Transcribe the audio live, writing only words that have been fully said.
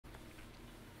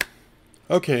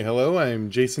Okay, hello, I'm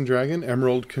Jason Dragon,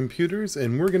 Emerald Computers,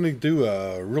 and we're going to do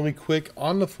a really quick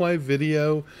on-the-fly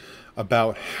video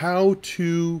about how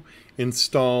to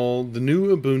install the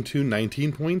new Ubuntu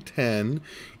 19.10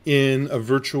 in a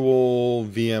virtual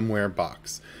VMware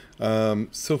box.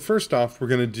 So first off, we're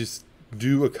going to just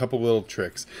do a couple little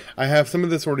tricks. I have some of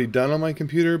this already done on my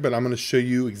computer, but I'm going to show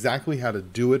you exactly how to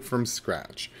do it from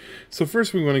scratch. So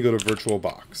first we want to go to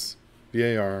VirtualBox,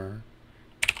 VAR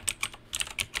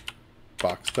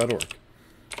box.org.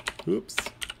 Oops.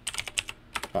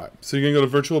 All right, so you're going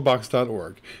to go to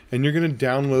virtualbox.org and you're going to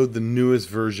download the newest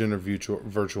version of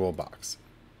VirtualBox.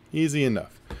 Easy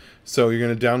enough. So you're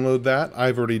going to download that.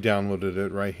 I've already downloaded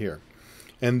it right here.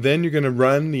 And then you're going to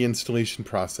run the installation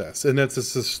process. And that's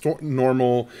just a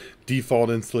normal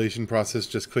default installation process.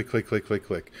 Just click, click, click, click,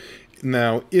 click.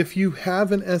 Now, if you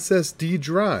have an SSD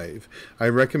drive, I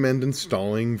recommend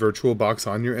installing VirtualBox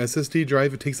on your SSD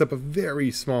drive. It takes up a very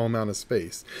small amount of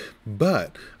space.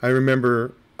 But I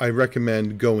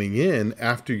recommend going in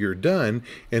after you're done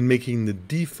and making the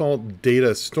default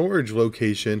data storage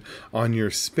location on your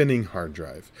spinning hard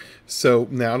drive. So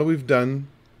now that we've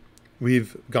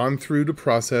gone through the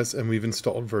process and we've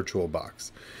installed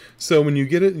VirtualBox. So when you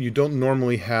get it, you don't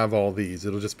normally have all these.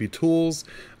 It'll just be tools.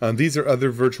 These are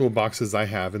other VirtualBoxes I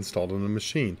have installed on the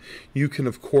machine. You can,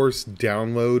 of course,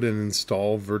 download and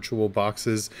install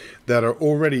VirtualBoxes that are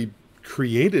already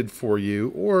created for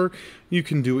you, or you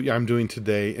can do what I'm doing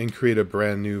today and create a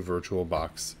brand new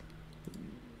VirtualBox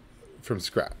from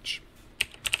scratch.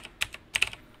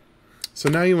 So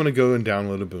now you want to go and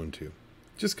download Ubuntu.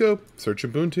 Just go search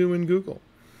Ubuntu in Google.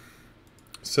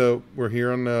 So we're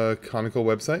here on the Conical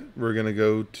website. We're going to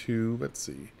go to, let's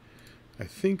see, I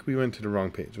think we went to the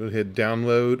wrong page. We'll hit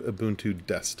download Ubuntu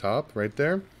desktop right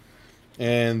there.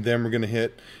 And then we're going to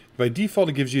hit, by default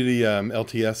it gives you the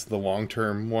LTS, the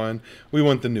long-term one. We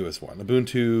want the newest one,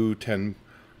 Ubuntu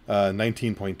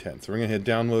 19.10. So we're going to hit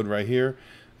download right here.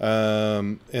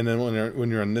 And then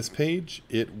when you're on this page,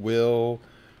 it will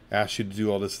ask you to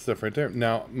do all this stuff right there.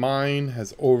 Now, mine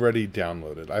has already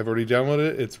downloaded. I've already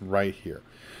downloaded it. It's right here.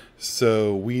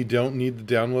 So we don't need to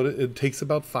download it. It takes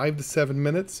about 5 to 7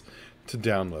 minutes to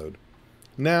download.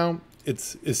 Now,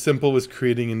 it's as simple as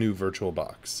creating a new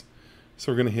VirtualBox.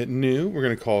 So we're going to hit new. We're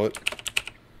going to call it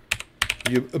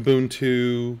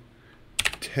Ubuntu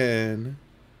 10,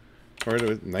 or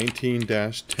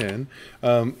 19-10.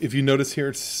 If you notice here,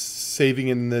 it's saving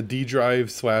in the D drive /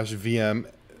 VM.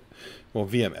 Well,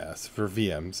 VMS for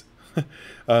VMs.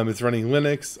 It's running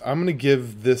Linux. I'm going to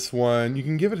give this one, you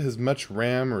can give it as much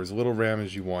RAM or as little RAM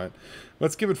as you want.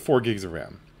 Let's give it 4 gigs of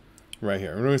RAM right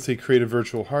here. We're going to say create a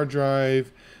virtual hard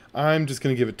drive. I'm just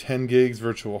going to give it 10 gigs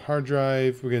virtual hard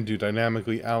drive. We're going to do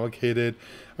dynamically allocated.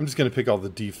 I'm just going to pick all the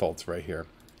defaults right here.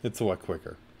 It's a lot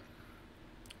quicker.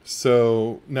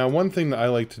 So now one thing that I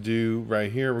like to do right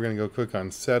here, we're going to go click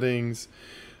on settings.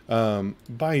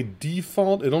 By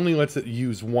default, it only lets it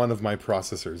use one of my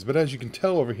processors. But as you can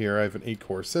tell over here, I have an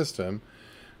 8-core system.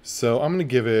 So I'm going to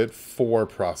give it 4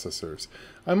 processors.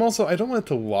 I don't want it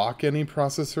to lock any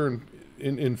processor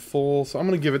in full. So I'm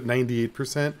going to give it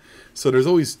 98%. So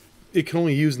it can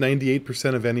only use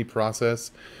 98% of any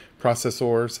processor.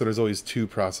 So there's always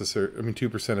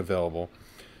 2% available.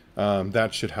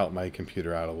 That should help my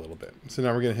computer out a little bit. So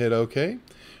now we're going to hit OK.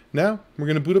 Now we're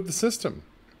going to boot up the system.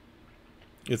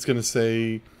 It's going to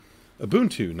say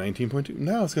Ubuntu 19.2.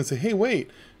 Now it's going to say, hey,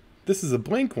 wait, this is a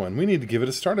blank one. We need to give it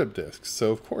a startup disk.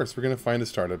 So, of course, we're going to find a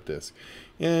startup disk.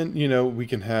 And, you know, we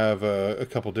can have a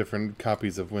couple different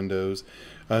copies of Windows.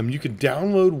 You could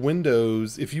download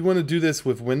Windows. If you want to do this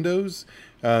with Windows,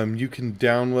 you can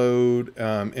download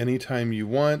anytime you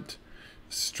want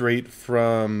straight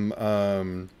from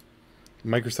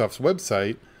Microsoft's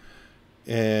website,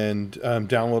 and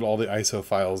download all the ISO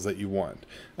files that you want.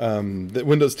 The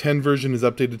Windows 10 version is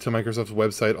updated to Microsoft's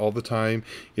website all the time.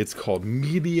 It's called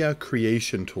Media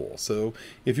Creation Tool. So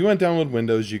if you want to download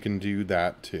Windows, you can do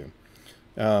that too.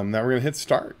 Now we're going to hit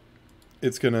start.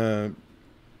 It's going to,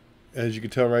 as you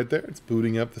can tell right there, it's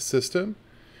booting up the system.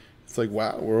 It's like,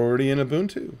 wow, we're already in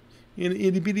Ubuntu in an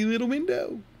itty bitty little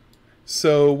window.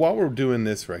 So while we're doing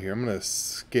this right here, I'm going to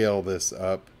scale this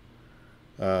up.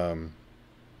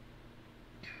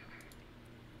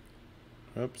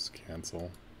 Oops, cancel.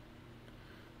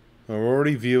 Well, we're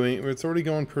already viewing. It's already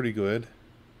going pretty good.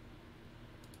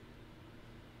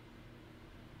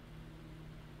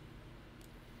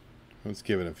 Let's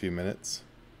give it a few minutes.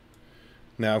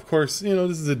 Now, of course, you know,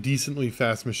 this is a decently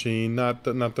fast machine, not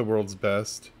the world's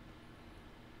best.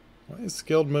 Why is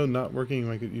scaled mode not working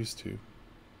like it used to?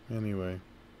 Anyway.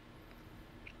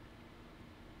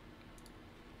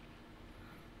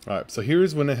 All right, so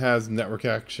here's when it has network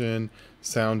action,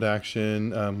 sound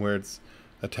action, where it's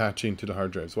attaching to the hard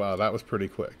drives. Wow, that was pretty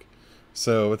quick.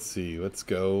 So let's see, let's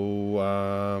go,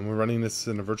 we're running this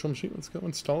in a virtual machine. Let's go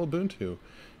install Ubuntu.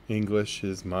 English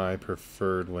is my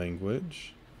preferred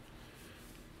language.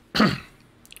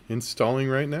 Installing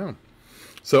right now.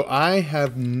 So I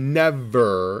have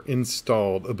never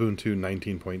installed Ubuntu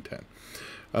 19.10.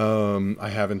 I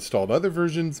have installed other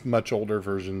versions, much older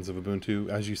versions of Ubuntu.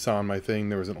 As you saw on my thing,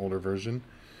 there was an older version.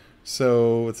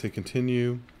 So let's say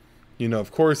continue. You know,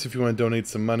 of course, if you want to donate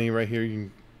some money right here, you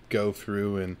can go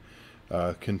through and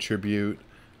contribute.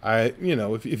 You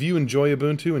know, if you enjoy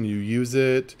Ubuntu and you use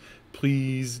it,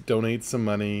 please donate some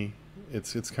money.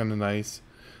 It's kind of nice.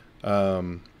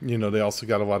 You know, they also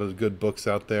got a lot of good books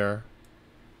out there.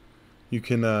 You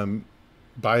can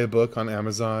buy a book on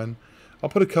Amazon. I'll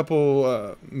put a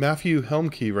couple. Matthew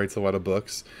Helmke writes a lot of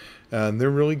books, and they're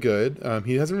really good.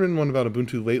 He hasn't written one about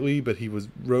Ubuntu lately, but he's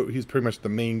pretty much the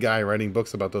main guy writing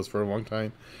books about those for a long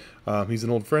time. He's an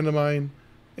old friend of mine.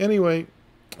 Anyway,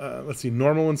 let's see.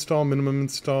 Normal install, minimum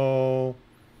install,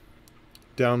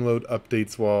 download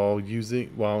updates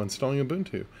while installing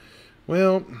Ubuntu.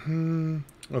 Well,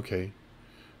 okay.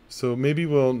 So maybe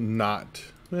we'll not.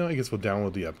 Well, I guess we'll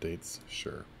download the updates.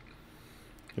 Sure.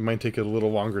 It might take a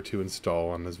little longer to install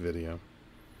on this video.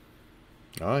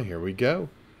 Here we go.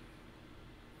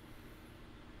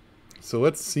 So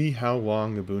let's see how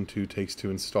long Ubuntu takes to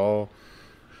install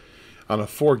on a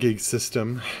 4 gig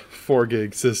system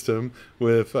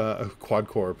with a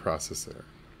quad-core processor.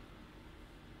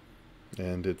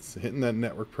 And it's hitting that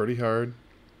network pretty hard.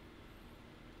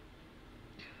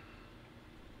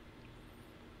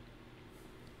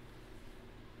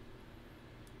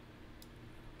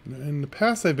 In the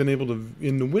past, I've been able to,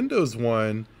 in the Windows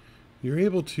one, you're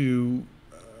able to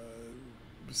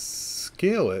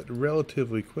scale it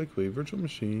relatively quickly. Virtual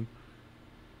machine.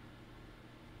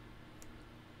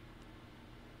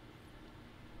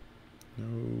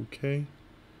 Okay.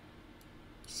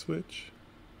 Switch.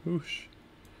 Whoosh.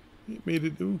 It made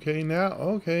it okay now.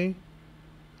 Okay.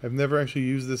 I've never actually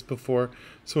used this before.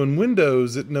 So in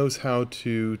Windows, it knows how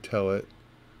to tell it.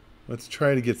 Let's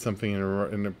try to get something in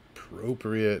an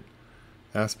appropriate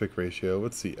aspect ratio.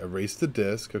 Let's see. Erase the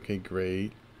disk. Okay,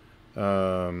 great.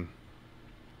 Well,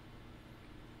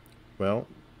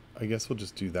 I guess we'll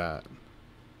just do that.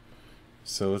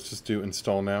 So let's just do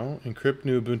install now. Encrypt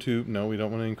new Ubuntu. No, we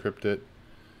don't want to encrypt it.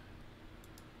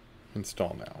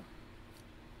 Install now.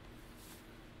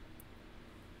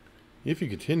 If you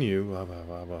continue, blah, blah,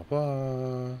 blah, blah,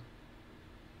 blah.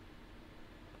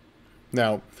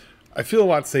 Now, I feel a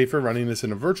lot safer running this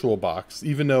in a VirtualBox,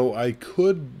 even though I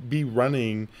could be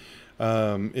running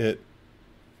it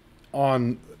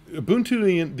on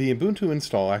Ubuntu. The Ubuntu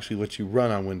install actually lets you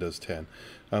run on Windows 10.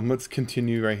 Let's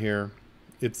continue right here.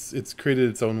 It's created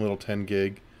its own little 10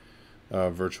 gig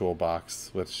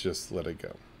VirtualBox. Let's just let it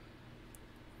go.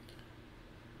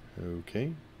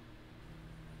 Okay.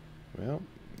 Well,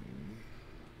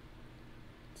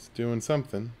 it's doing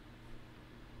something.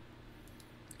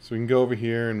 So we can go over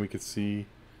here and we can see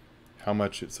how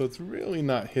much so it's really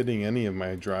not hitting any of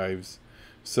my drives.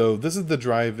 So this is the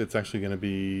drive it's actually going to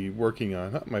be working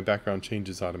on. My background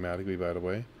changes automatically, by the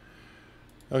way.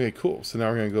 Okay, cool. So now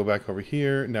we're going to go back over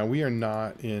here. Now we are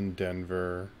not in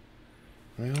Denver.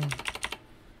 Well,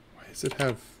 why does it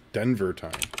have Denver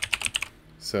time?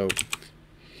 So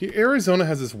here, Arizona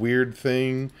has this weird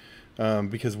thing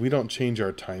because we don't change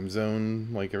our time zone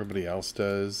like everybody else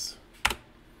does.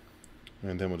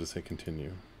 And then we'll just say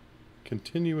continue.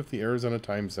 Continue with the Arizona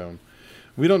time zone.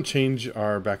 We don't change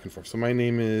our back and forth. So my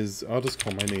name is, I'll just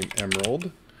call my name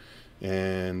Emerald.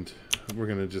 And we're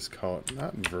going to just call it,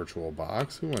 not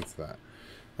VirtualBox. Who wants that?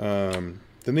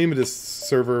 The name of this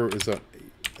server is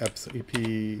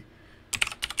EP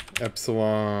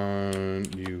Epsilon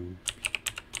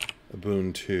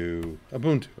Ubuntu.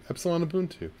 Epsilon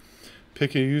Ubuntu.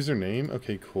 Pick a username.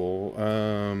 Okay, cool.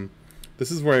 This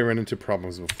is where I ran into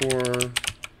problems before.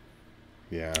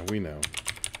 Yeah, we know.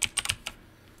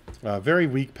 Very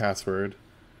weak password.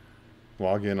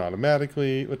 Log in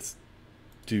automatically. Let's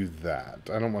do that.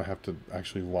 I don't want to have to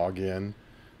actually log in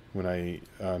when I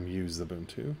use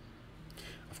Ubuntu.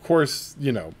 Of course,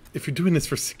 you know, if you're doing this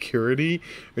for security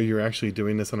or you're actually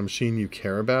doing this on a machine you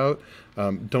care about,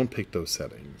 don't pick those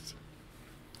settings.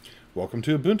 Welcome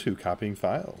to Ubuntu, copying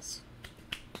files.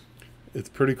 It's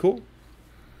pretty cool.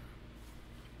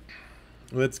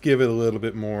 Let's give it a little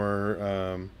bit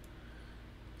more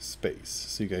space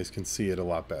so you guys can see it a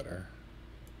lot better.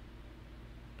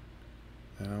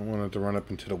 I don't want it to run up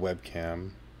into the webcam.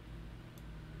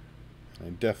 I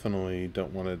definitely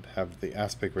don't want to have the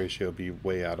aspect ratio be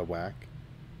way out of whack.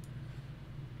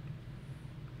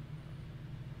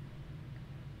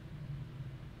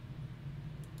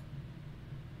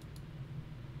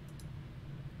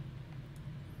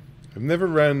 I've never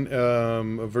run a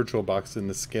VirtualBox in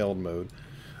the scaled mode.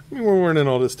 I mean, we're learning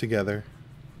all this together.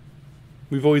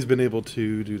 We've always been able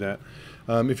to do that.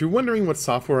 If you're wondering what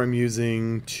software I'm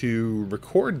using to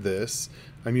record this,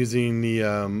 I'm using the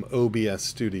OBS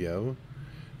Studio,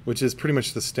 which is pretty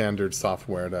much the standard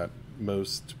software that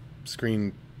most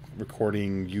screen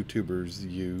recording YouTubers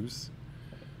use.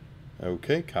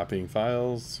 Okay, copying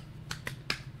files.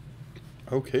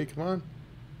 Okay, come on.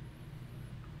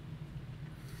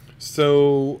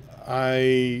 So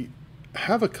I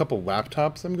have a couple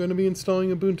laptops I'm going to be installing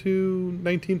Ubuntu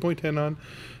 19.10 on,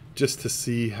 just to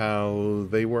see how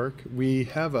they work. We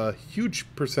have a huge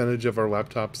percentage of our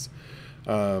laptops.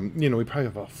 We probably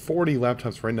have about 40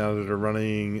 laptops right now that are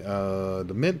running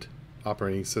the Mint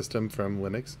operating system from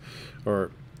Linux,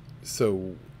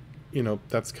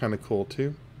 that's kind of cool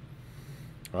too.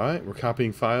 All right, we're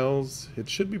copying files. It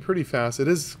should be pretty fast. It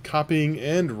is copying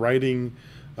and writing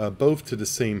both to the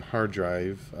same hard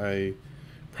drive. I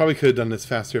probably could have done this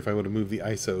faster if I would have moved the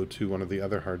ISO to one of the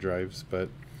other hard drives, but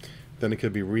then it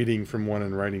could be reading from one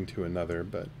and writing to another.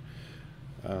 But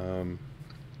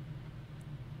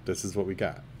this is what we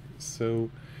got.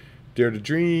 So, Dare to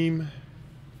Dream,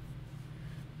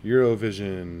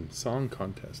 Eurovision Song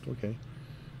Contest. Okay,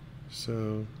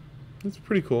 so that's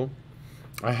pretty cool.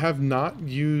 I have not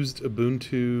used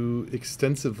Ubuntu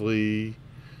extensively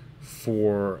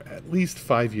for at least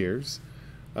 5 years.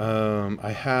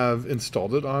 I have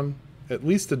installed it on at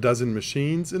least a dozen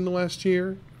machines in the last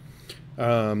year.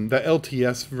 The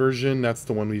LTS version, that's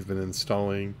the one we've been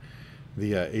installing,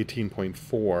 the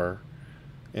 18.4,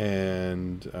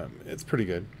 and it's pretty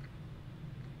good.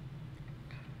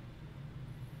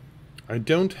 I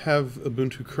don't have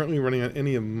Ubuntu currently running on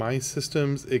any of my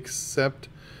systems except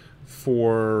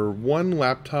for one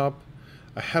laptop.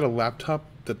 I had a laptop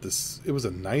that it was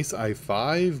a nice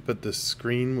i5, but the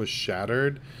screen was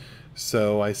shattered.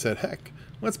 So I said, heck,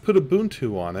 let's put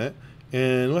Ubuntu on it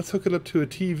and let's hook it up to a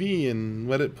TV and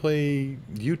let it play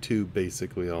YouTube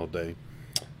basically all day.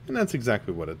 And that's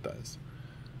exactly what it does.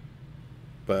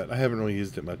 But I haven't really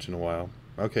used it much in a while.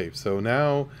 Okay, so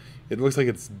now it looks like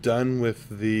it's done with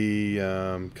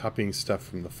the copying stuff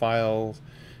from the files.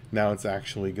 Now it's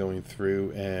actually going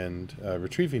through and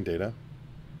retrieving data.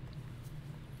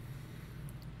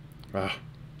 I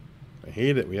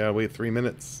hate it. We gotta wait 3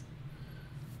 minutes.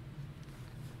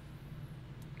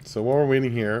 So while we're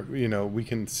waiting here, we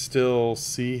can still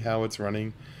see how it's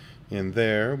running in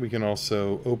there. We can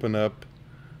also open up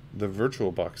the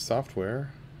VirtualBox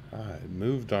software. It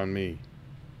moved on me.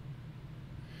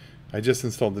 I just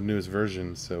installed the newest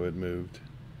version, so it moved.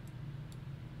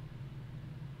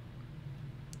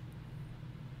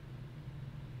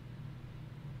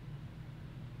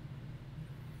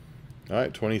 All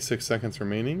right, 26 seconds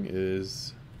remaining.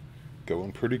 Is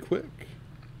going pretty quick.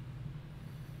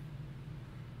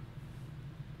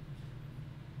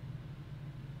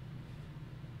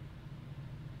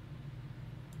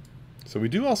 So we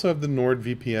do also have the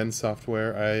NordVPN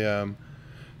software.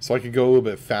 So I could go a little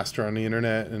bit faster on the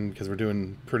internet, and because we're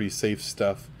doing pretty safe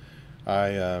stuff,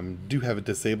 I do have it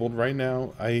disabled right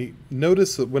now. I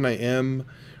notice that when I am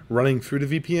running through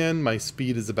the VPN, my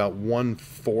speed is about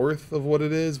 1/4 of what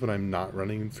it is when I'm not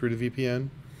running through the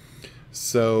VPN.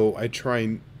 So I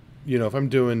try, if I'm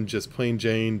doing just plain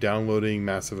Jane downloading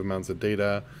massive amounts of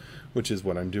data, which is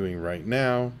what I'm doing right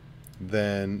now,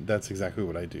 then that's exactly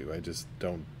what I do. I just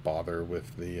don't bother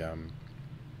with the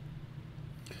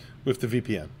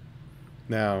VPN.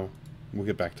 Now, we'll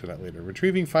get back to that later.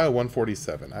 Retrieving file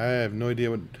 147. I have no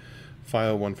idea what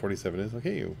file 147 is.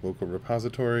 Okay, local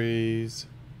repositories.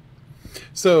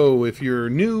 So if you're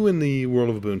new in the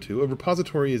world of Ubuntu, a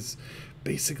repository is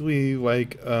basically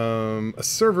like a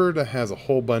server that has a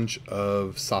whole bunch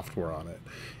of software on it.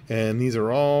 And these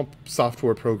are all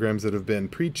software programs that have been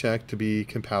pre-checked to be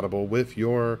compatible with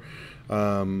your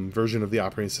version of the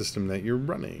operating system that you're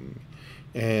running.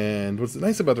 And what's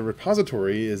nice about the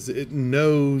repository is it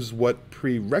knows what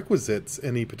prerequisites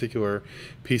any particular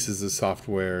pieces of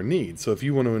software need. So if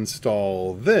you want to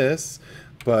install this,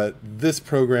 but this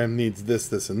program needs this,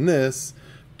 this, and this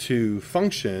to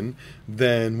function,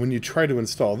 then when you try to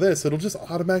install this, it'll just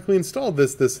automatically install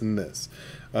this, this, and this.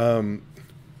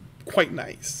 Quite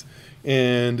nice.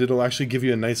 And it'll actually give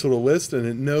you a nice little list, and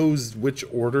it knows which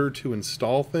order to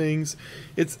install things.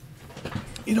 It's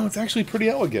actually pretty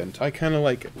elegant. I kind of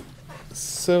like it.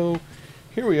 So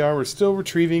here we are. We're still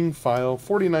retrieving file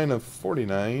 49 of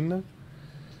 49.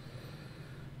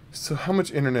 So how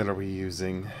much internet are we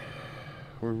using?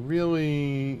 We're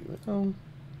really, well,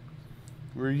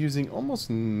 we're using almost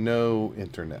no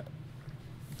internet.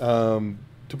 To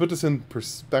put this in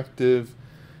perspective,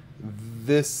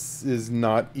 this is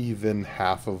not even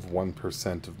half of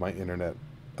 1% of my internet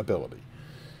ability.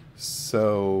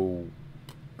 So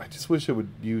I just wish it would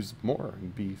use more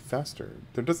and be faster.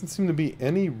 There doesn't seem to be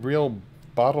any real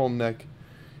bottleneck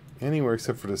anywhere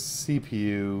except for the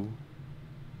CPU.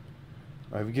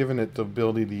 I've given it the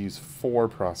ability to use 4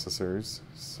 processors,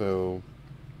 so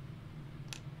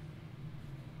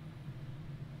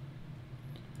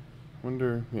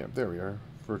wonder, yeah, there we are.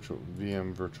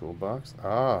 VM VirtualBox.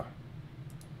 Ah,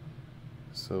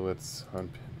 so let's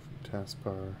unpin from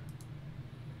taskbar.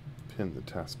 Pin the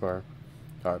taskbar.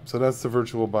 All right, so that's the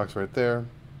VirtualBox right there,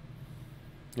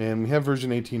 and we have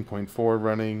version 18.4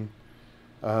 running.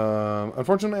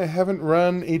 Unfortunately, I haven't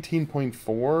run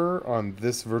 18.4 on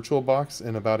this VirtualBox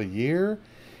in about a year,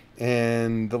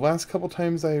 and the last couple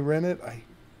times I ran it,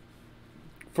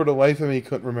 for the life of me,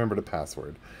 couldn't remember the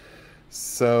password.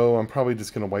 So I'm probably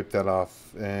just going to wipe that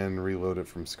off and reload it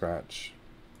from scratch.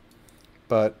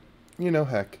 But, you know,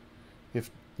 heck,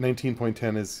 if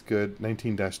 19.10 is good,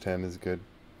 19-10 is good.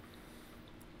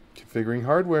 Configuring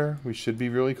hardware, we should be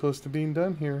really close to being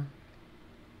done here.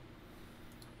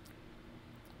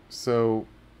 So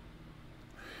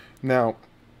now,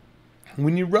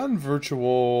 when you run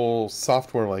virtual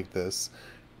software like this,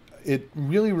 it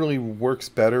really works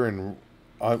better and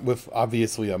with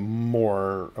obviously a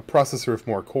processor with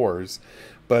more cores,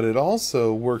 but it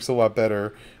also works a lot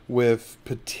better with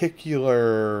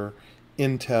particular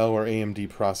Intel or AMD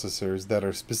processors that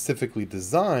are specifically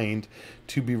designed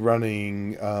to be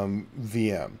running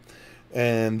VM.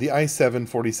 And the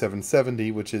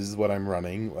i7-4770, which is what I'm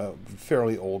running, a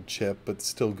fairly old chip, but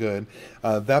still good,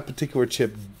 that particular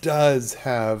chip does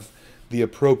have the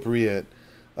appropriate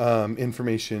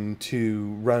information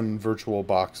to run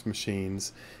VirtualBox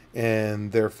machines,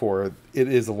 and therefore it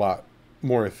is a lot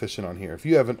more efficient on here. If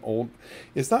you have an old,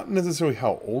 it's not necessarily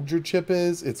how old your chip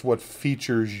is, it's what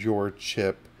features your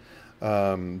chip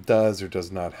does or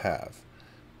does not have.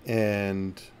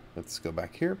 And let's go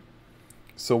back here.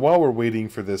 So while we're waiting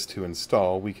for this to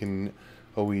install, we can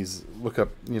always look up,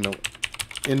 you know,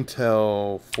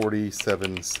 Intel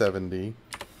 4770.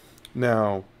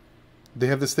 Now, they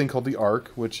have this thing called the ARC,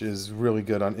 which is really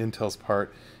good on Intel's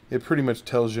part. It pretty much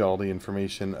tells you all the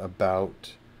information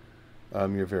about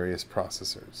your various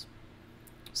processors.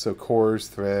 So cores,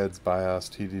 threads, BIOS,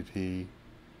 TDP.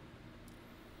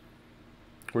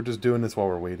 We're just doing this while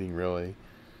we're waiting, really.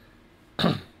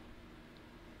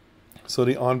 So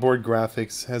the onboard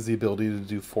graphics has the ability to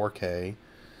do 4K,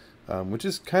 which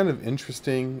is kind of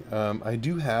interesting. I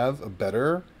do have a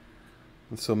better,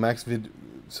 I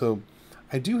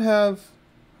do have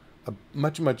a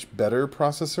much better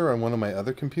processor on one of my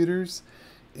other computers,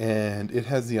 and it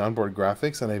has the onboard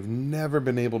graphics, and I've never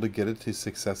been able to get it to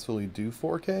successfully do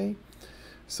 4K.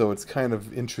 So it's kind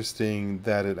of interesting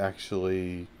that it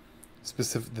actually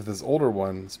that this older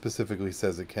one specifically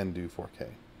says it can do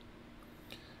 4K.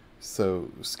 So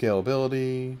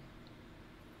scalability,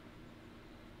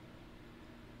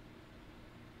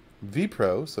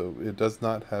 vPro, so it does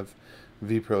not have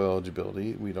vPro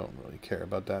eligibility. We don't really care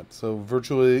about that. So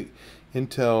virtually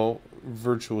Intel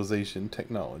virtualization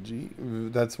technology,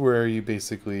 that's where you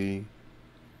basically,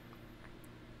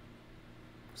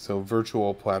 so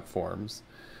virtual platforms.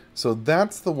 So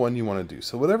that's the one you want to do.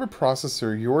 So whatever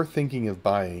processor you're thinking of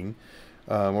buying,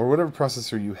 or whatever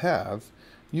processor you have,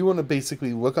 you want to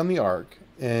basically look on the ARC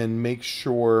and make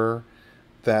sure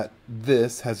that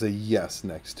this has a yes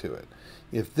next to it.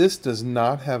 If this does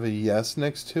not have a yes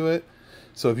next to it,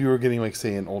 so if you were getting, like,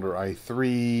 say, an older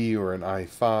i3 or an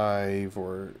i5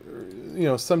 or you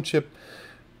know, some chip,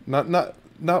 not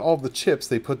all the chips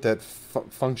they put that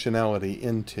functionality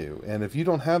into, and if you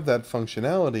don't have that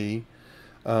functionality,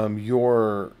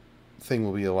 your thing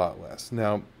will be a lot less.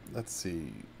 Now, let's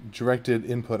see, directed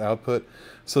input-output.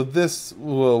 So this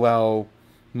will allow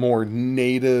more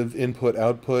native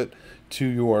input-output to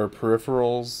your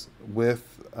peripherals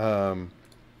with,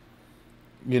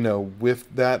 you know,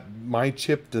 with that. My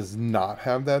chip does not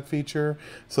have that feature.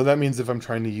 So that means if I'm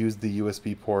trying to use the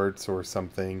USB ports or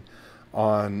something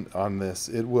on this,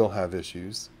 it will have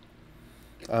issues.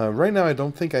 Right now, I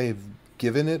don't think I've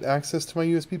given it access to my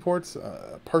USB ports,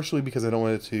 partially because I don't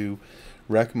want it to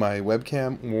wreck my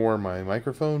webcam or my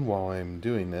microphone while I'm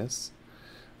doing this.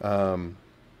 And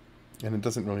it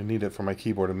doesn't really need it for my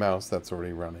keyboard and mouse that's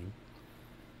already running.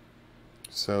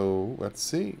 So let's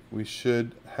see, we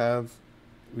should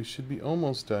be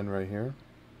almost done right here.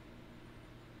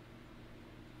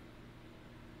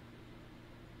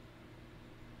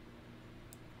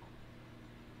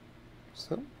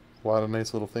 So, a lot of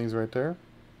nice little things right there.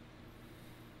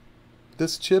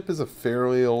 This chip is a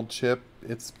fairly old chip.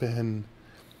 It's been,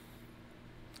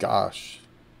 gosh,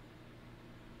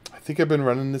 I think I've been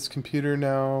running this computer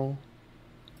now,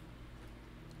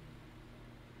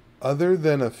 other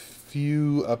than a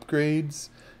few upgrades,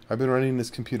 I've been running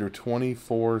this computer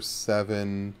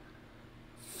 24/7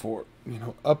 for,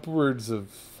 upwards of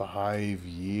 5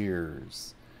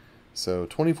 years. So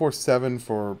 24/7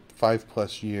 for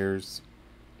 5+ years.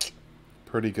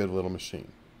 Pretty good little machine.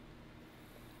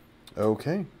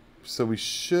 Okay, so we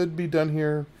should be done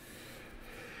here.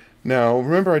 Now,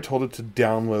 remember I told it to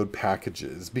download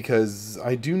packages, because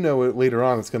I do know it later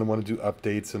on it's going to want to do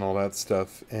updates and all that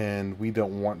stuff, and we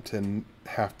don't want to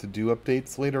have to do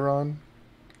updates later on.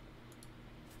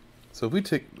 So if we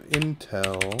take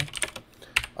Intel,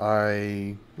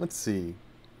 let's see,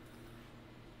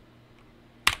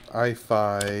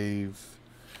 i5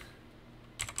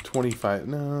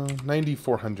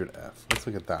 9400F. Let's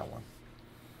look at that one.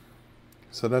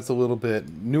 So that's a little bit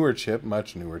newer chip,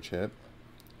 much newer chip.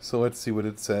 So let's see what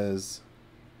it says.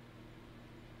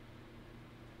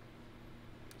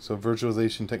 So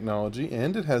virtualization technology,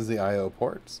 and it has the I/O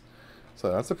ports. So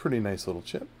that's a pretty nice little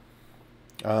chip.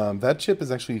 That chip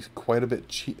is actually quite a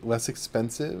bit less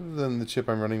expensive than the chip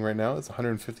I'm running right now. It's a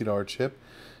 $150 chip,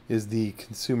 is the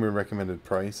consumer recommended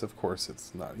price. Of course,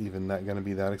 it's not even going to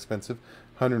be that expensive.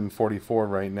 $144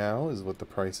 right now is what the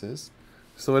price is.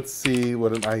 So let's see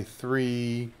what an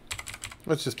i3,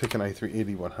 let's just pick an i3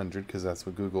 8100 because that's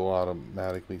what Google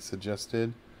automatically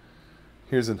suggested.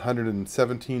 Here's a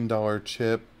 $117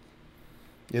 chip.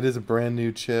 It is a brand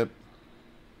new chip.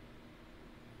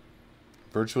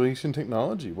 Virtualization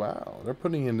technology. Wow, they're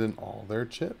putting it in all their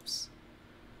chips.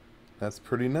 That's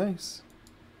pretty nice.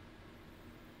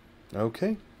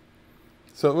 Okay.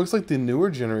 So it looks like the newer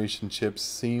generation chips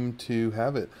seem to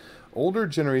have it. Older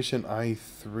generation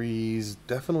i3s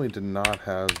definitely did not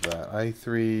have that.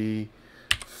 i3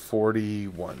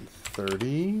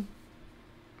 4130.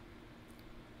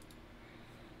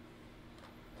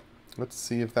 Let's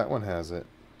see if that one has it.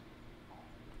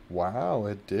 Wow,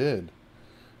 it did.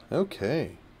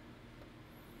 Okay.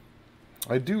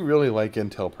 I do really like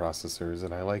Intel processors,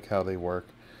 and I like how they work.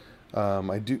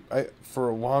 For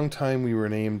a long time we were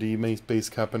an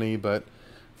AMD-based company, but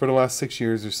for the last 6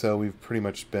 years or so, we've pretty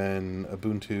much been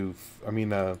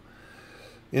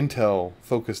Intel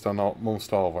focused on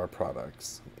almost all of our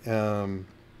products.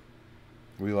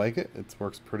 We like it. It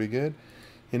works pretty good.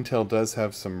 Intel does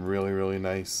have some really, really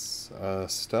nice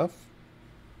stuff.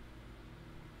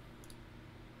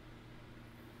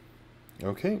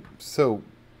 Okay, so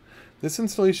this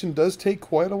installation does take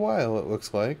quite a while, it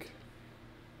looks like.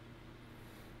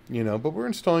 But we're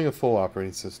installing a full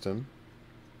operating system.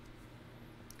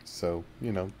 So,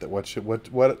 what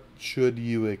should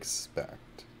you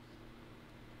expect?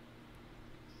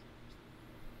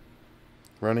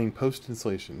 Running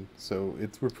post-installation. So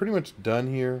we're pretty much done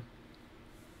here.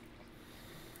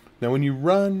 Now when you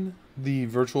run the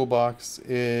VirtualBox,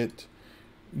 it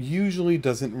usually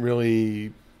doesn't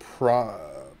really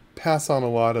pass on a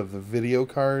lot of the video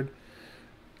card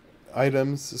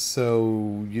items,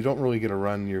 so you don't really get to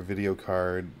run your video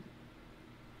card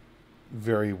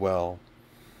very well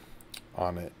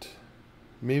on it.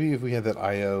 Maybe if we had that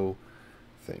I/O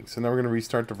thing. So now we're going to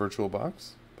restart the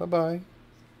VirtualBox. Bye-bye.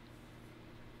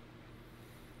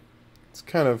 It's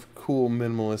kind of cool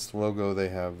minimalist logo they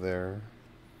have there.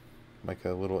 Like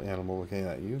a little animal looking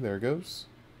at you. There it goes.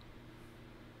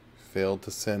 Failed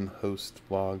to send host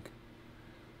log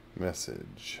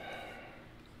message.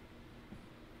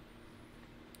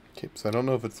 Okay, so I don't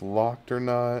know if it's locked or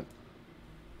not. It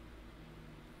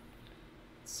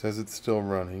says it's still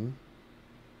running.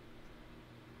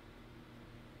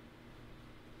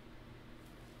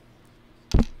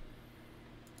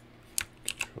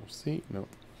 Control-C, no.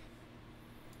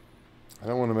 I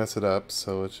don't want to mess it up,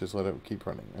 so let's just let it keep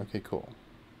running. Okay, cool.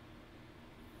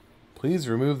 Please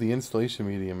remove the installation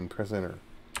medium and press enter.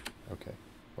 Okay,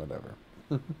 whatever.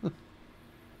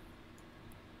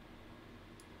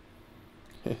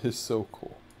 It is so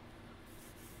cool.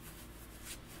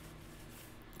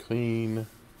 Clean.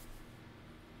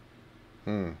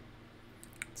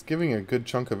 It's giving a good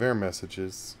chunk of error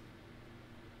messages.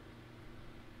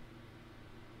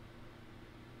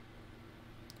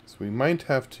 So we might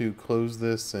have to close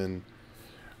this and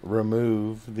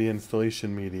remove the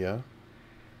installation media.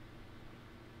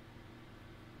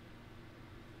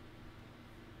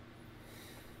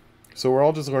 So we're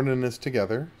all just learning this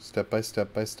together, step by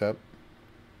step by step.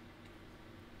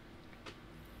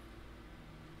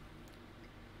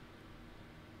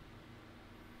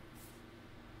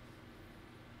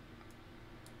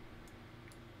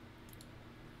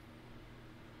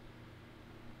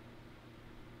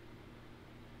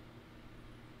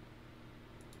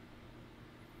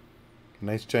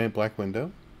 Nice giant black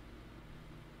window.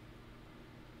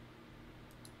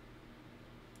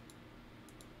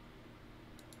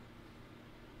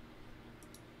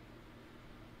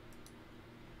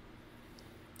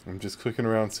 I'm just clicking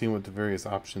around seeing what the various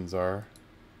options are.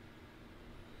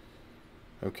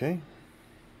 Okay.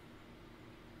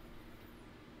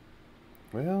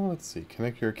 Well, let's see.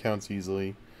 Connect your accounts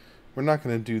easily. We're not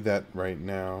going to do that right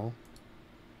now.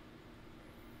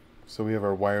 So we have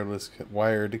our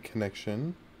wired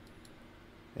connection.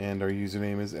 And our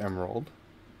username is Emerald.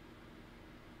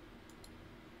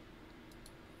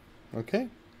 Okay.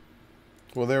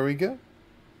 Well, there we go.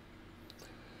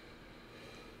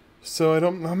 So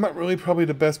I'm not really probably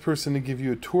the best person to give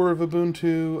you a tour of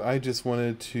Ubuntu. I just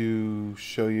wanted to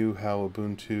show you how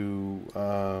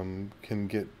Ubuntu can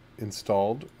get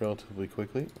installed relatively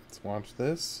quickly. Let's watch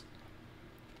this.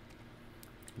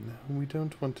 No, we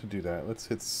don't want to do that. Let's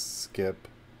hit skip.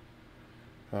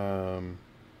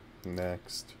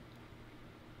 Next.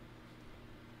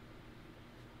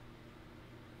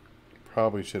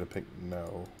 Probably should have picked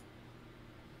no.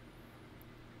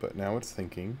 But now it's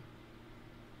thinking.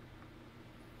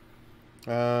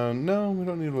 No, we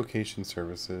don't need location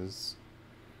services.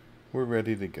 We're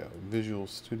ready to go. Visual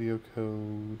Studio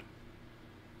Code.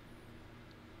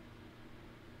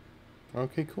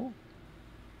 Okay, cool.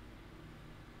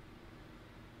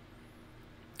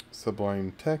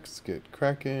 Sublime Text, Get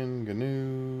Kraken,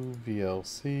 GNU,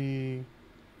 VLC.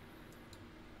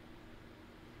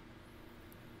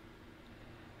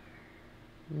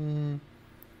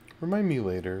 Remind me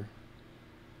later.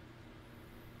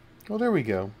 Well, there we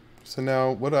go. So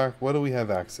now, what do we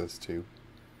have access to?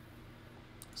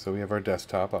 So we have our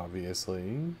desktop,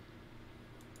 obviously.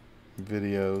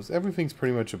 Videos. Everything's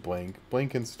pretty much a blank.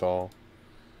 Blank install.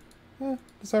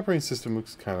 This operating system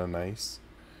looks kind of nice.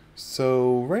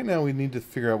 So right now we need to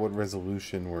figure out what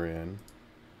resolution we're in.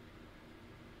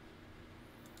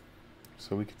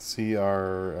 So we can see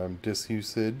our disk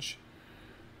usage.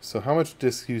 So how much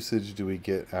disk usage do we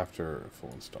get after full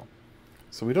install?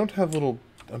 So we don't have little,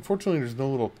 unfortunately there's no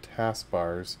little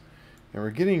taskbars. And we're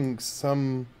getting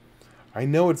some, I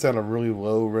know it's at a really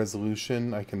low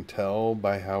resolution. I can tell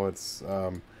by how it's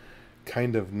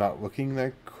kind of not looking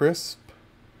that crisp.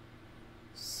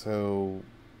 So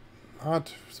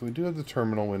we do have the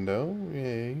terminal window.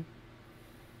 Yay.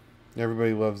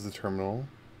 Everybody loves the terminal.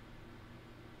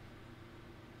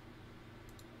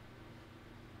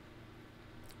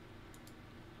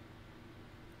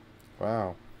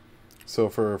 Wow. So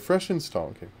for a fresh install,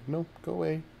 okay, no, go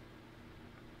away.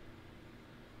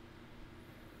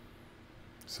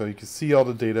 So you can see all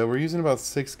the data. We're using about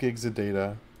 6 gigs of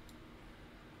data.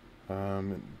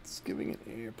 It's giving it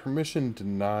a permission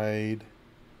denied.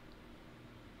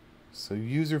 So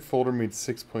user folder made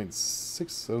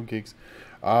 6.60 gigs.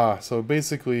 So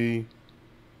basically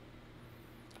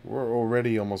we're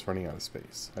already almost running out of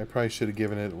space. I probably should have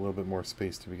given it a little bit more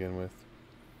space to begin with.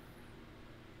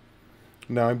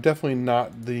 Now, I'm definitely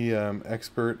not the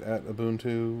expert at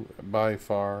Ubuntu by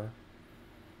far.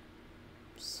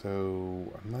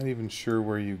 So I'm not even sure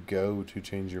where you go to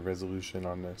change your resolution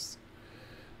on this.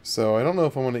 So I don't know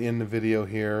if I want to end the video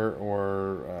here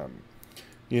or,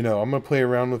 you know, I'm going to play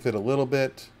around with it a little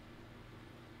bit.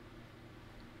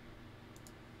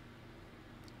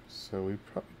 So we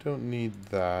probably don't need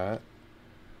that.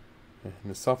 And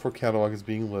the software catalog is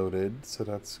being loaded, so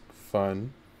that's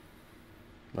fun.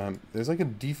 There's like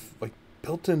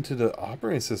built into the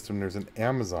operating system, there's an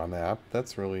Amazon app.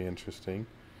 That's really interesting.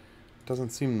 Doesn't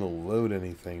seem to load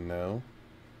anything though.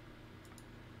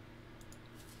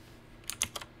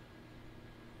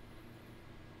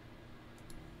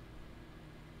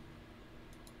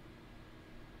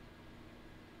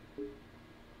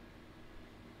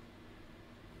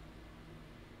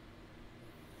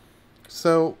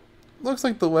 So, looks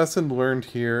like the lesson learned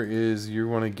here is you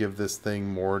want to give this thing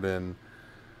more than,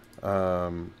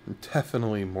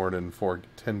 definitely more than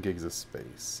 10 gigs of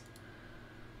space.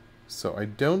 So I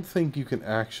don't think you can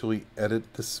actually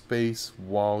edit the space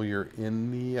while you're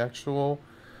in the actual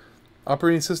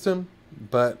operating system,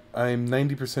 but I'm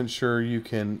 90% sure you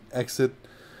can exit,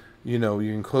 you know,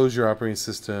 you can close your operating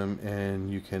system and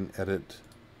you can edit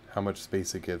how much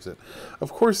space it gives it.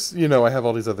 Of course, you know, I have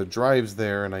all these other drives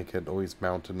there and I could always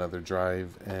mount another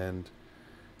drive and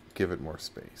give it more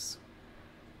space.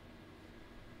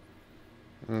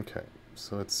 Okay,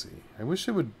 so let's see. I wish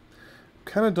it would,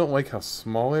 kind of don't like how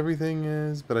small everything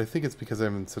is, but I think it's because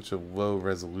I'm in such a low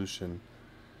resolution.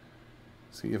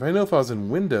 See, if I know if I was in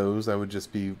Windows, I would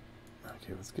just be,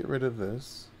 okay, let's get rid of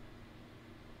this.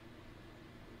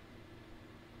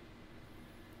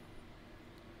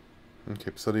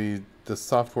 Okay, so the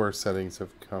software settings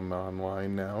have come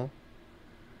online now.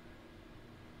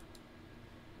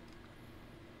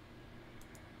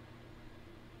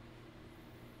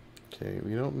 Okay,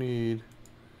 we don't need...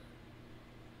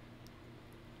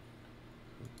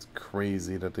 It's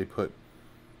crazy that they put...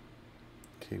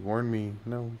 Okay, warn me.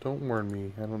 No, don't warn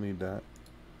me. I don't need that.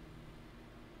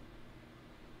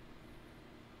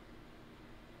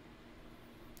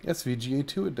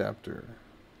 SVGA2 adapter.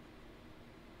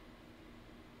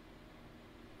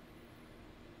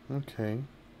 Okay.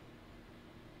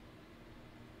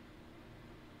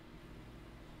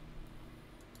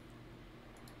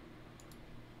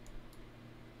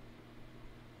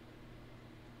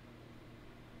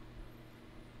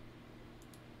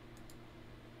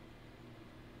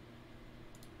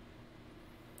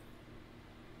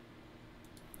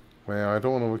 Well, I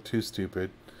don't want to look too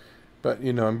stupid. But,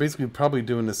 you know, I'm basically probably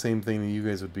doing the same thing that you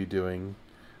guys would be doing.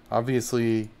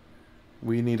 Obviously,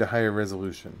 we need a higher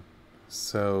resolution.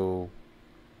 So,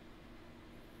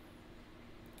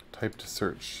 type to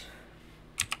search.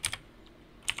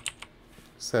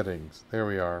 Settings. There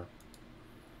we are.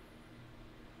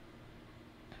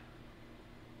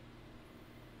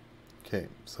 Okay,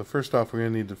 so first off, we're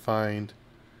going to need to find...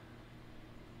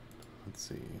 Let's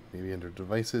see, maybe under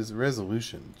devices,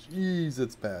 resolution. Jeez,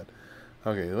 that's bad.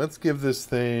 Okay, let's give this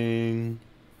thing...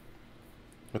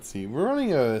 Let's see, we're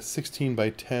running a 16 by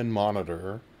 10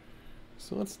 monitor.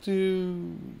 So let's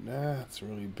do... That's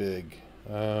really big.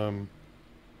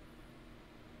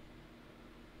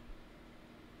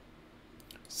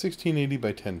 1680 by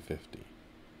 1050.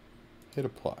 Hit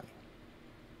apply.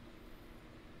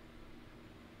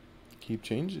 Keep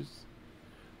changes.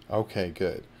 Okay,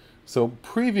 good. So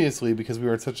previously, because we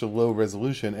were at such a low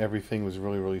resolution, everything was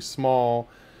really, really small.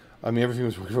 I mean, everything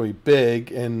was really, really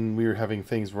big, and we were having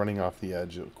things running off the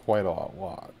edge quite a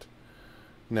lot.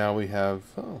 Now we have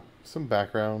some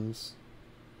backgrounds.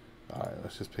 All right,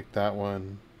 let's just pick that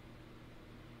one.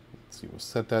 Let's see, we'll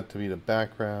set that to be the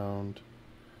background.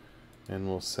 And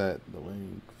we'll set the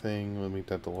link thing. We'll make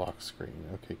that the lock screen.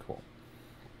 Okay, cool.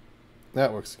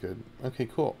 That works good. Okay,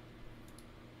 cool.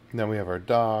 Now we have our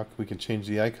dock. We can change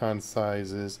the icon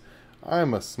sizes.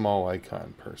 I'm a small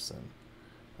icon person.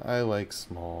 I like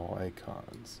small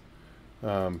icons.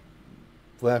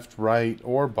 Left, right,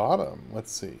 or bottom.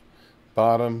 Let's see.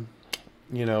 Bottom,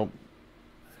 you know,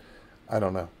 I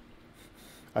don't know.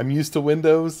 I'm used to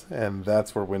Windows, and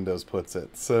that's where Windows puts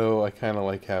it. So I kind of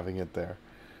like having it there.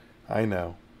 I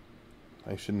know.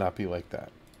 I should not be like that.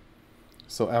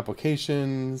 So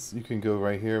applications, you can go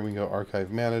right here. We can go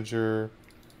Archive Manager.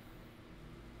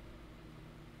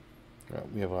 Well,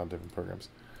 we have a lot of different programs.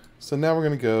 So now we're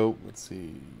going to go, let's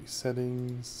see,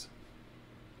 settings.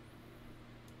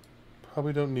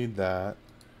 Probably don't need that.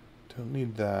 Don't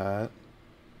need that.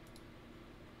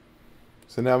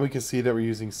 So now we can see that we're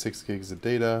using 6 gigs of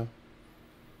data.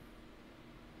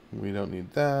 We don't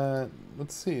need that.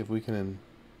 Let's see if we can...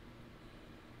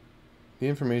 The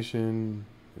information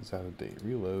is out of date.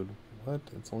 Reload. What?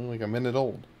 It's only like a minute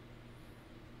old.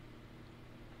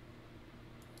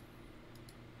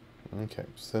 Okay,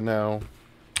 so now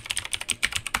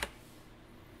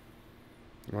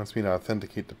it wants me to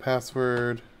authenticate the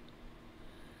password.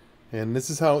 And this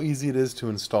is how easy it is to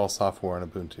install software on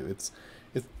Ubuntu. It's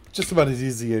just about as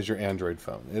easy as your Android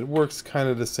phone. It works kind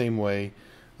of the same way.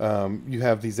 You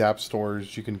have these app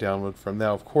stores you can download from.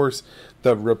 Now, of course,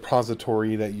 the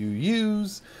repository that you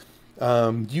use,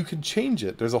 you can change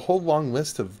it. There's a whole long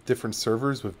list of different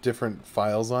servers with different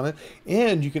files on it.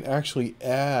 And you can actually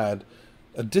add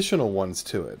additional ones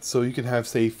to it. So you can have,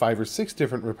 say, 5 or 6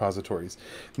 different repositories.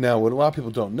 Now, what a lot of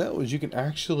people don't know is you can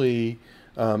actually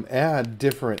add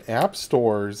different app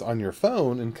stores on your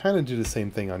phone and kind of do the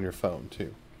same thing on your phone,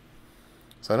 too.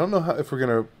 So I don't know if we're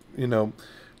going to, you know...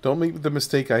 Don't make the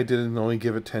mistake I did and only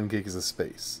give it 10 gigs of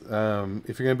space.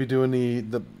 If you're going to be doing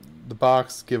the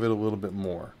box, give it a little bit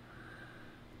more.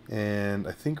 And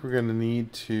I think we're going to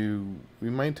need to...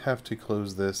 We might have to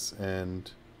close this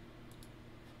and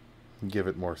give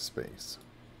it more space.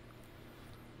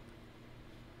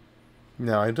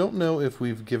 Now, I don't know if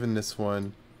we've given this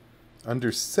one...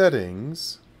 Under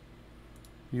settings,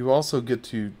 you also get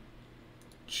to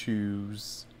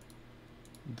choose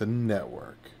the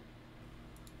network.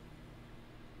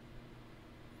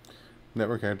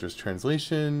 Network address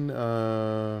translation.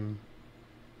 Okay,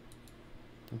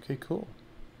 cool.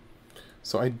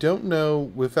 So I don't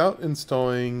know, without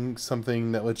installing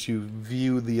something that lets you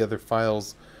view the other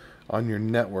files on your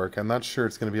network, I'm not sure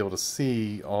it's going to be able to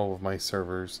see all of my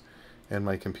servers and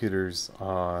my computers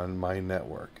on my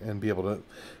network and be able to,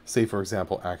 say, for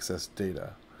example, access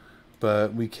data.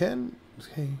 But we can,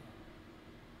 okay,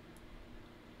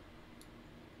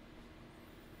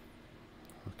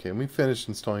 Okay, and we finished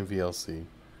installing VLC.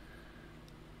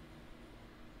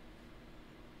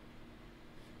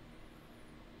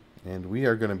 And we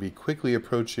are going to be quickly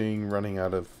approaching running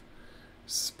out of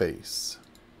space.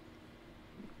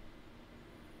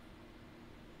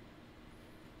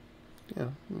 Yeah,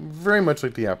 very much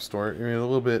like the App Store. I mean, a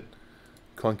little bit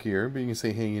clunkier, but you can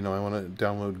say, hey, you know, I want to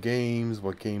download games.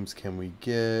 What games can we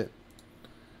get?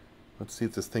 Let's see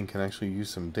if this thing can actually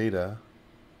use some data.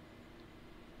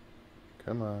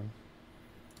 Come on.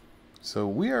 So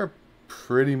we are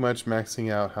pretty much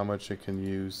maxing out how much it can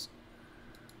use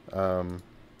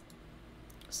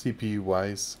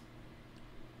CPU-wise.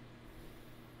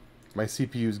 My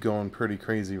CPU is going pretty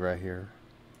crazy right here.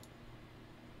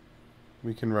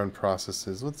 We can run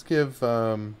processes. Let's give...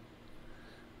 I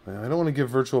don't want to give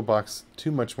VirtualBox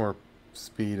too much more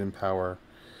speed and power.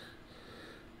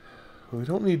 We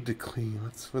don't need to clean.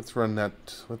 Let's run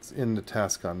that. Let's end the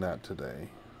task on that today.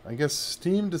 I guess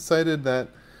Steam decided that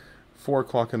 4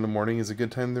 o'clock in the morning is a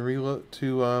good time to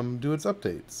do its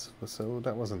updates. So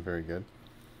that wasn't very good.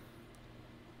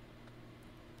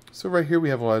 So right here we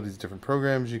have a lot of these different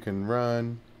programs you can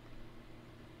run.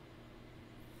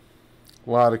 A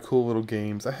lot of cool little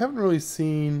games. I haven't really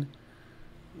seen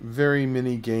very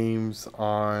many games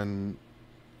on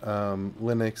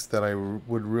Linux that I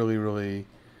would really,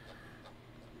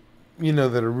 you know,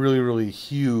 that are really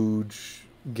huge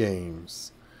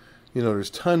games. You know, there's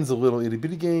tons of little itty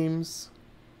bitty games.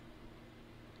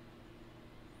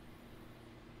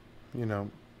 You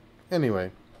know,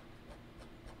 anyway.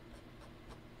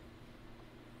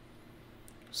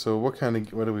 So what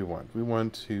do we want? We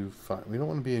want to find, we don't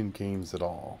want to be in games at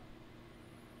all.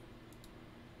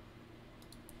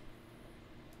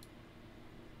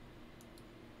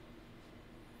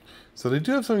 So they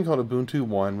do have something called Ubuntu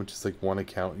One, which is like one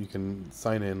account. You can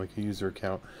sign in like a user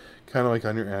account, kind of like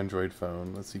on your Android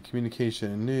phone. Let's see,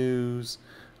 communication and news.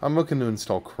 I'm looking to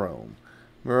install Chrome.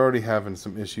 We're already having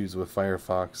some issues with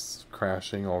Firefox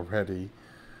crashing already.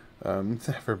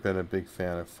 Never been a big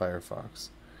fan of Firefox.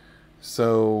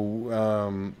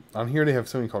 So on here they have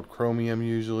something called Chromium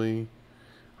usually.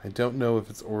 I don't know if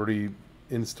it's already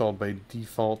installed by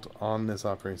default on this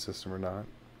operating system or not.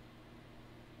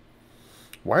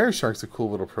 Wireshark's a cool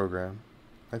little program.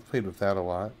 I've played with that a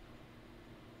lot.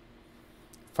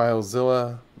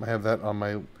 FileZilla, I have that on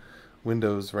my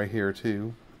Windows right here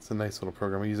too. It's a nice little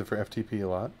program. I use it for FTP a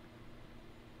lot.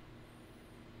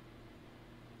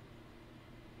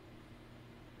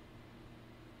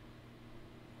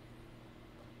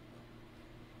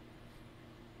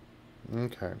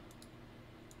 Okay.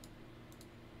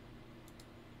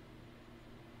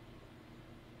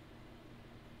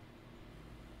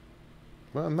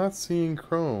 Well, I'm not seeing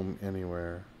Chrome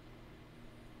anywhere.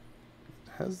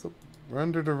 We're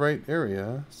under the right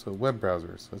area. So web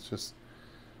browsers. Let's just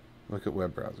look at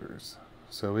web browsers.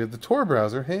 So we have the Tor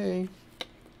browser. Hey,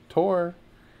 Tor.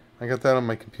 I got that on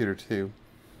my computer too.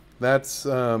 That's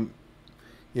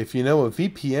if you know a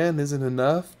VPN isn't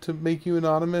enough to make you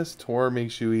anonymous, Tor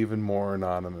makes you even more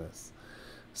anonymous.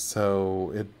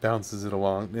 So it bounces it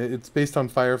along. It's based on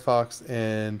Firefox,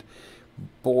 and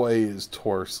boy is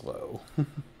Tor slow.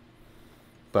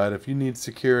 But if you need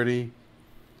security,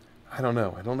 I don't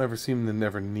know. I don't ever seem to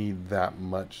never need that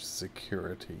much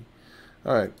security.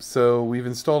 All right, so we've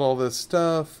installed all this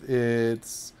stuff.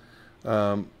 It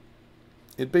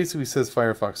basically says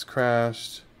Firefox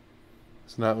crashed.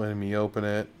 It's not letting me open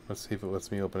it. Let's see if it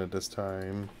lets me open it this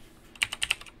time.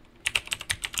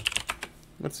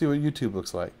 Let's see what YouTube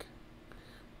looks like.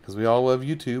 Because we all love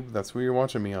YouTube. That's where you're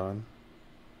watching me on.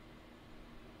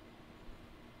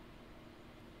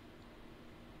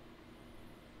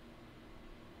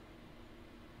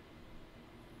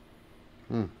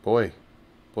 Boy,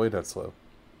 that's slow.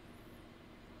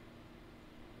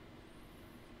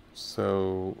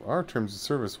 So our terms of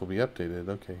service will be updated.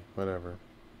 Okay, whatever.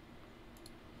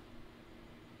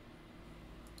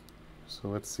 So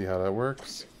let's see how that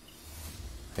works.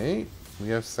 Hey, we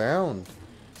have sound.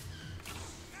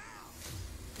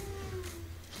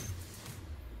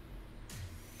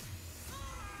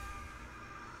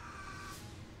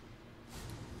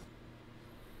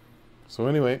 So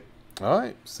anyway, all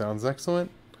right, sounds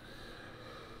excellent.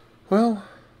 Well,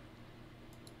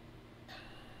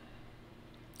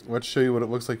 let's show you what it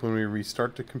looks like when we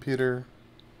restart the computer.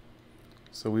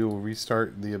 So we will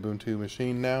restart the Ubuntu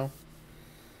machine now.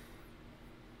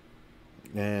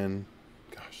 And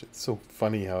gosh, it's so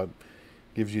funny how it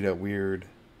gives you that weird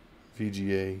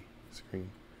VGA screen.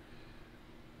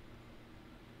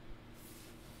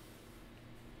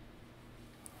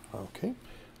 Okay,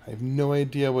 I have no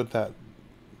idea what that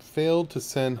failed to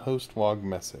send host log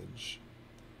message.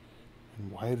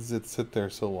 Why does it sit there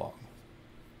so long?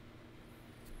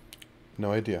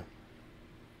 No idea.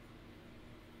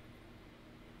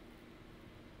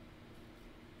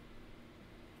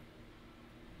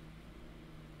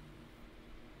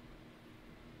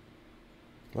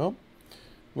 Well,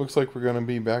 looks like we're going to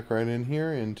be back right in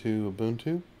here into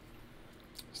Ubuntu.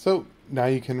 So now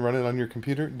you can run it on your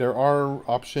computer. There are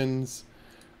options.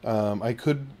 I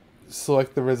could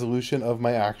select the resolution of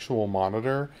my actual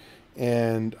monitor,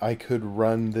 and I could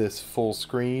run this full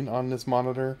screen on this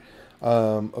monitor.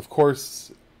 Of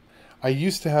course, I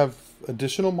used to have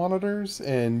additional monitors,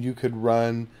 and you could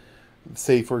run,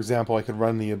 say for example, I could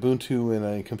run the Ubuntu in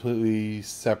a completely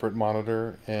separate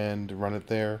monitor and run it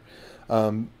there.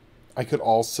 I could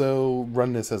also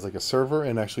run this as like a server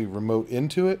and actually remote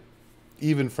into it,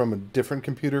 even from a different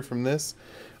computer from this.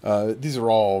 These are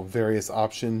all various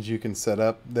options you can set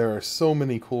up. There are so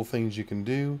many cool things you can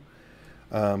do.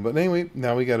 But anyway,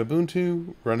 now we got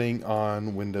Ubuntu running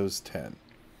on Windows 10.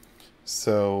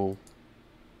 So,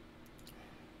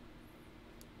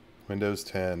 Windows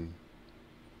 10.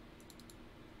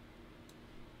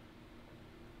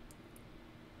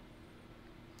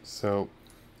 So,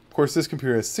 of course, this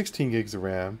computer has 16 gigs of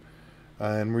RAM,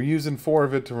 and we're using 4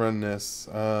 of it to run this.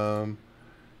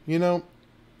 You know,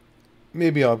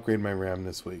 maybe I'll upgrade my RAM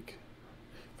this week.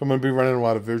 If I'm going to be running a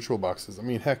lot of VirtualBoxes. I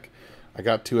mean, heck, I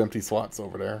got 2 empty slots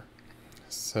over there.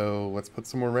 So let's put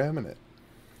some more RAM in it.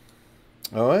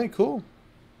 Alright, cool.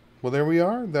 Well, there we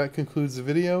are. That concludes the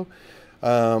video.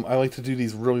 I like to do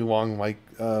these really long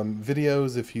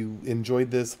videos. If you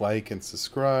enjoyed this, like and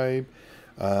subscribe.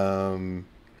 And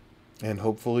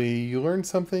hopefully you learned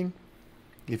something.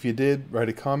 If you did, write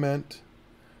a comment.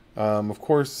 Of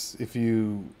course, if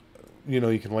you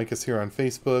can like us here on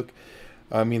Facebook.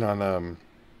 I mean on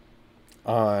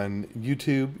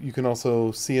YouTube. You can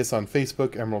also see us on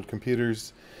Facebook. Emerald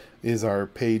Computers is our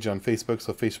page on Facebook,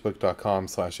 so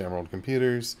facebook.com/Emerald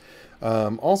Computers.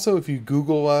 Also, if you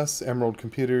Google us, Emerald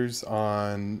Computers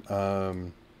on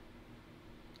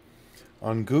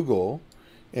Google.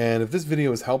 And if this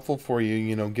video is helpful for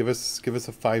you, give us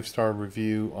a 5-star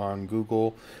review on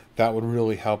Google. That would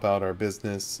really help out our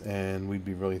business, and we'd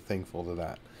be really thankful to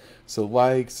that. So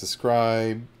like,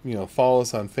 subscribe, follow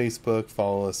us on Facebook,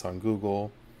 follow us on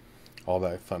Google, all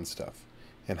that fun stuff.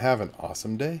 And have an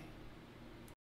awesome day.